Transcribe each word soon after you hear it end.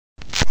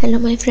Hello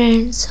my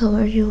friends, how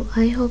are you?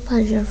 I hope all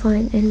you're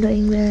fine and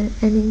doing well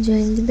and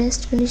enjoying the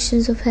best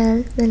conditions of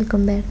health.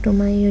 Welcome back to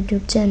my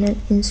YouTube channel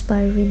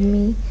Inspire with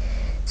me.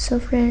 So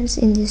friends,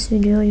 in this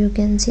video you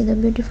can see the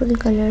beautiful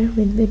color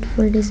with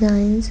beautiful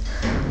designs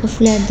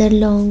of leather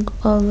long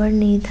over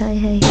high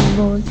heel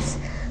boots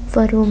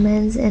for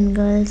women and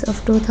girls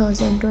of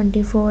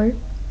 2024.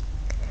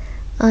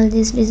 All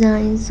these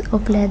designs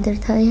of leather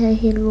high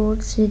heel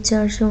boots which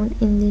are shown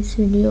in this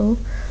video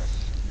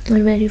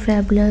are very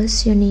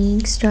fabulous,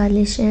 unique,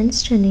 stylish and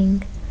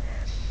stunning.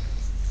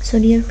 So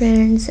dear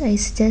friends, I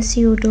suggest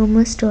you to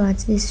must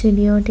watch this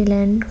video till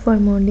end for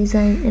more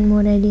design and more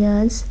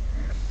ideas,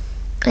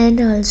 and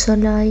also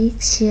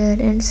like, share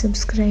and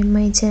subscribe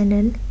my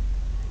channel.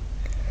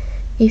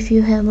 If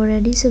you have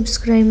already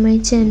subscribed my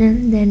channel,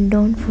 then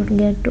don't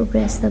forget to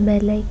press the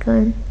bell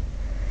icon.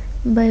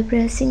 By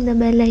pressing the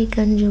bell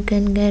icon you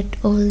can get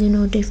all the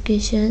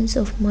notifications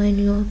of my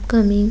new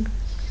upcoming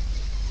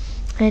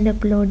and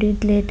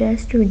uploaded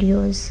latest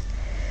videos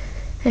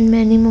and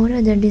many more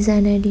other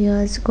design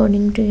ideas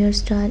according to your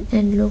style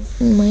and look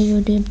in my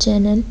YouTube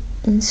channel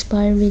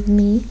Inspire with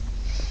me.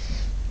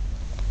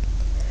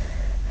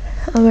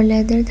 Our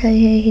leather thigh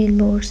high heel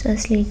boots are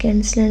sleek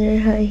and slender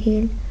high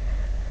heel,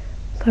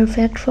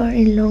 perfect for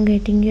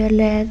elongating your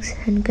legs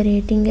and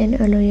creating an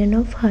illusion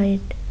of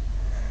height.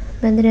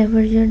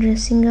 Whenever you're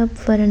dressing up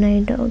for a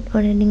night out or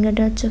adding a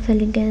touch of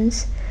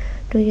elegance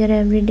to your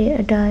everyday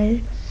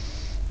attire,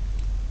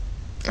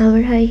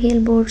 our high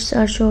heel boots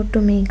are sure to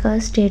make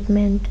a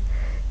statement.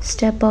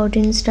 Step out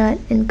in style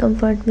and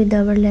comfort with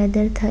our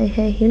leather thigh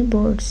high heel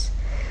boots.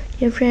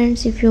 Dear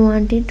friends, if you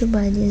wanted to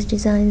buy these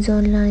designs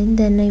online,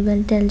 then I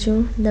will tell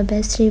you the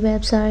best 3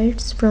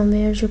 websites from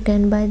where you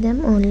can buy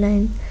them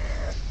online: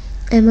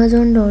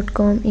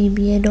 Amazon.com,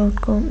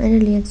 eBay.com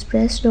and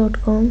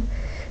AliExpress.com.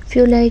 If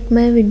you like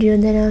my video,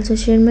 then also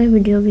share my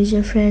video with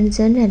your friends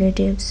and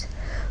relatives.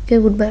 Okay,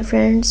 goodbye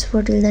friends,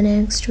 for till the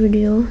next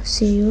video.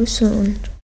 See you soon.